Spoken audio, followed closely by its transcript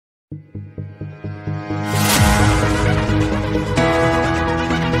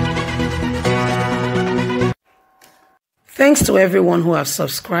Thanks to everyone who have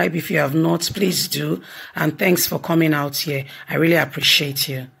subscribed. If you have not, please do. And thanks for coming out here. I really appreciate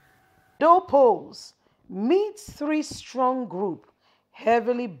you. Dopos meets three strong group,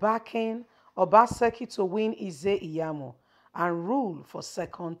 heavily backing Obaseki to win Iyamu and rule for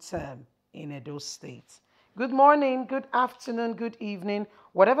second term in Edo State. Good morning, good afternoon, good evening,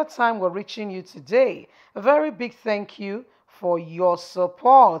 whatever time we're reaching you today. A very big thank you for your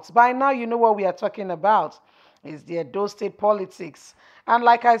support. By now, you know what we are talking about. Is the Edo State politics. And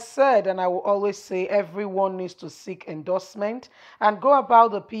like I said, and I will always say, everyone needs to seek endorsement and go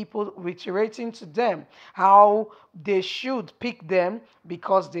about the people, reiterating to them how they should pick them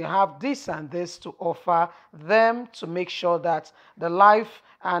because they have this and this to offer them to make sure that the life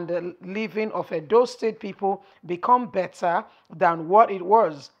and the living of Edo State people become better than what it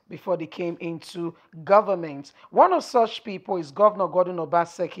was before they came into government. One of such people is Governor Godwin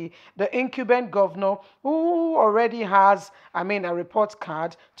Obaseki, the incumbent governor who already has, a report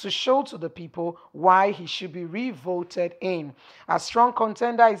card to show to the people why he should be re-voted in. A strong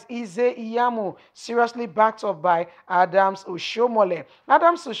contender is Iyamu, seriously backed up by Adams Oshiomhole.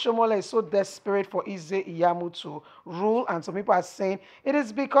 Adams Oshiomhole is so desperate for Iyamu to rule, and some people are saying it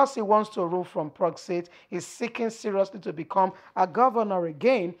is because he wants to rule from proxy. He's seeking seriously to become a governor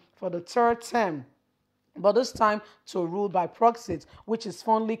again for the third term, but this time to rule by proxy, which is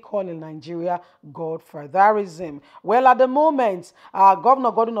fondly called in Nigeria godfatherism. Well, at the moment,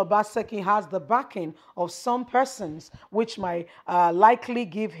 Governor Godwin Obaseki has the backing of some persons, which might likely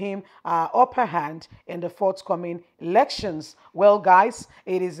give him upper hand in the forthcoming elections. Well, guys,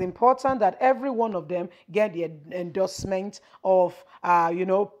 it is important that every one of them get the endorsement of,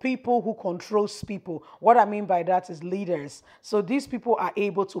 people who controls people. What I mean by that is leaders. So these people are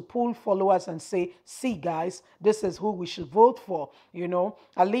able to pull followers and say, see, guys, this is who we should vote for.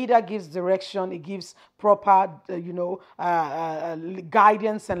 A leader gives direction, it gives proper,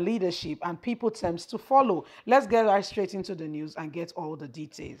 guidance and leadership, and people tends to follow. Let's get right straight into the news and get all the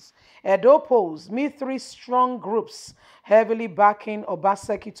details. Edopos meet three strong groups, heavily backing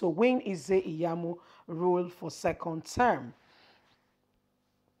Obaseki to win Iyamu rule for second term.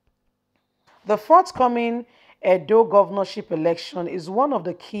 The forthcoming Edo governorship election is one of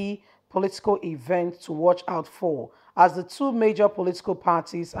the key political events to watch out for as the two major political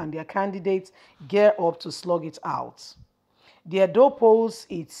parties and their candidates gear up to slug it out. The Edo polls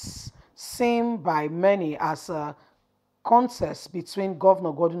is seen by many as a contest between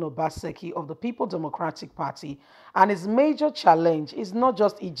Governor Godwin Obaseki of the People Democratic Party, and his major challenge is not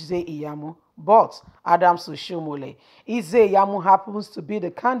just Iyamu but Adams Oshiomhole. Iyamu happens to be the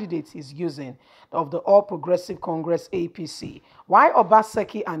candidate he's using of the All Progressive Congress APC, while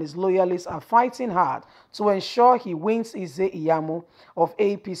Obaseki and his loyalists are fighting hard to ensure he wins Iyamu of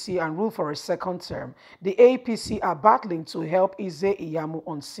APC and rule for a second term. The APC are battling to help Iyamu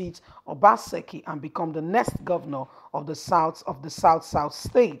unseat Obaseki and become the next governor of the South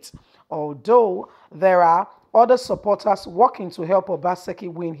state. Although there are other supporters working to help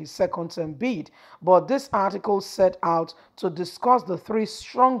Obaseki win his second term bid, but this article set out to discuss the three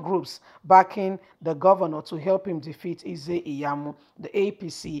strong groups backing the governor to help him defeat Iyamu, the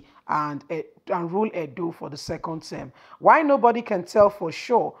APC, and rule Edo for the second term. While nobody can tell for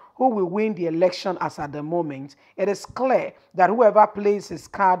sure who will win the election as at the moment, it is clear that whoever plays his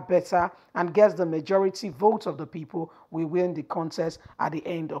card better and gets the majority vote of the people will win the contest at the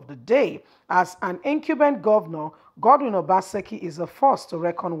end of the day. As an incumbent governor, Godwin Obaseki is a force to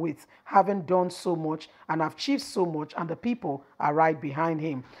reckon with, having done so much and achieved so much, and the people are right behind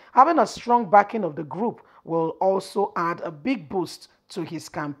him. Having a strong backing of the group will also add a big boost to his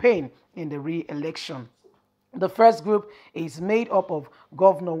campaign in the re-election. The first group is made up of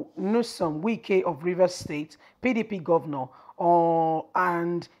Governor Nyesom Wike of Rivers State, PDP governor,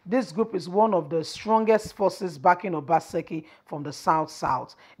 and this group is one of the strongest forces backing Obaseki from the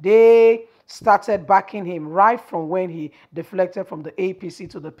South. They started backing him right from when he deflected from the APC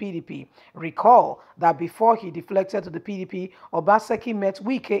to the PDP. Recall that before he deflected to the PDP, Obaseki met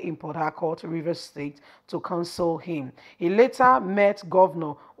Wike in Port Harcourt, Rivers State, to console him. He later met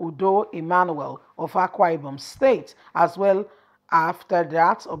Governor Udo Emmanuel of Akwa Ibom State as well. After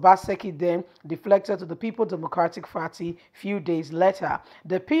that, Obaseki then deflected to the People Democratic Party few days later.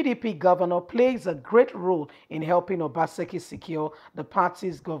 The PDP governor plays a great role in helping Obaseki secure the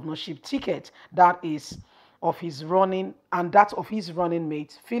party's governorship ticket, that is of his running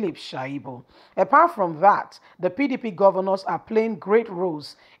mate Philip Shaibu. Apart from that, the PDP governors are playing great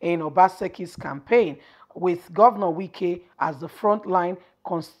roles in Obaseki's campaign, with Governor Wike as the frontline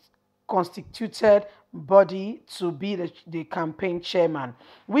constituted body to be the campaign chairman.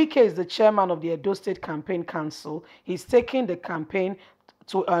 Wike is the chairman of the Edo State Campaign Council. He's taking the campaign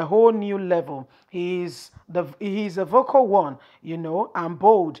to a whole new level. He's a vocal one, and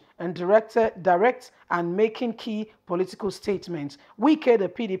bold and direct and making key political statements. Wike, the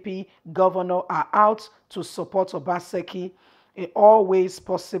PDP governor, are out to support Obaseki in all ways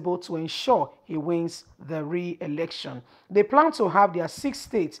possible to ensure he wins the re-election. They plan to have their 6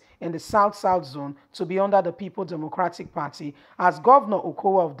 states in the South-South zone to be under the People Democratic Party, as Governor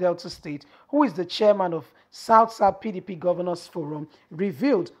Okowa of Delta State, who is the chairman of South-South PDP Governors Forum,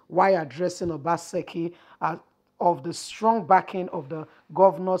 revealed while addressing Obaseki of the strong backing of the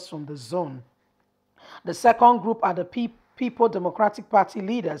governors from the zone. The second group are the People Democratic Party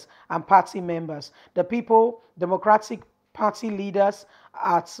leaders and party members. The People Democratic Party leaders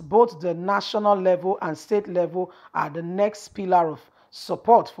at both the national level and state level are the next pillar of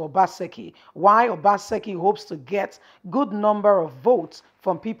support for Obaseki. While Obaseki hopes to get good number of votes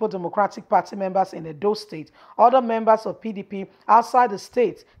from People Democratic Party members in Edo State, other members of PDP outside the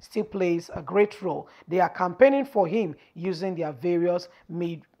state still plays a great role. They are campaigning for him using their various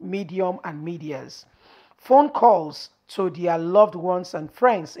medium and medias. Phone calls to their loved ones and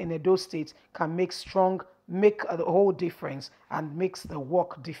friends in Edo State can make a whole difference and makes the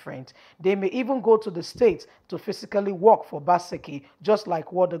work different. They may even go to the state to physically work for Obaseki, just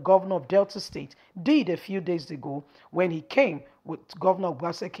like what the governor of Delta State did a few days ago when he came with Governor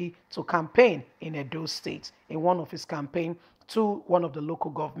Obaseki to campaign in Edo State in one of his campaigns to one of the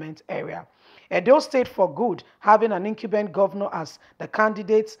local government area. Edo State for good, having an incumbent governor as the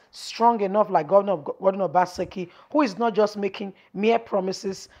candidate strong enough like Governor Obaseki, who is not just making mere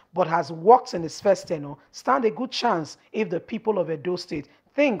promises but has worked in his first tenure, stand a good chance if the people of Edo State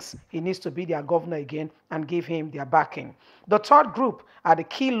thinks he needs to be their governor again and give him their backing. The third group are the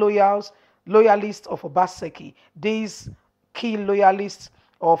key loyalists of Obaseki. These key loyalists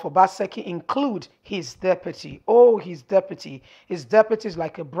of Obaseki include his deputy. Oh, his deputy. His deputy is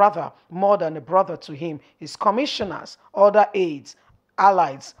like a brother, more than a brother to him. His commissioners, other aides,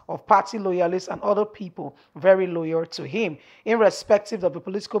 allies of party loyalists, and other people very loyal to him. Irrespective of the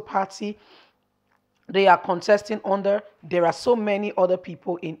political party they are contesting under, there are so many other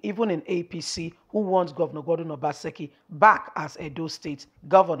people even in APC who want Governor Gordon Obaseki back as Edo State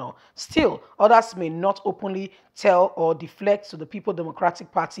governor. Still, others may not openly tell or deflect to the People Democratic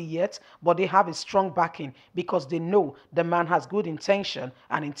Party yet, but they have a strong backing because they know the man has good intention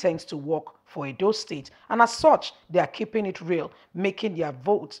and intends to work for Edo State. And as such, they are keeping it real, making their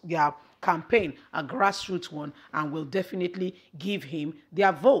vote, their campaign a grassroots one, and will definitely give him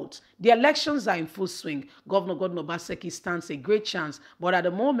their vote. The elections are in full swing. Governor Gordon Obaseki stands a great chance, but at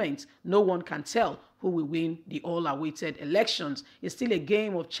the moment, no one can tell who will win the all-awaited elections. It's still a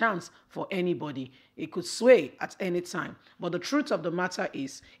game of chance for anybody. It could sway at any time. But the truth of the matter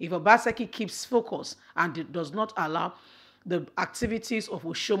is, if Obaseki keeps focus and does not allow the activities of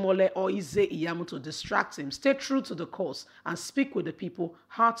Oshomole or Iyamu to distract him, stay true to the cause and speak with the people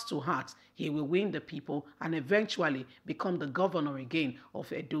heart to heart, he will win the people and eventually become the governor again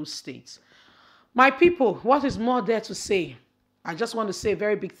of Edo State. My people, what is more there to say? I just want to say a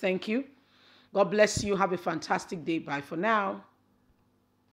very big thank you. God bless you. Have a fantastic day. Bye for now.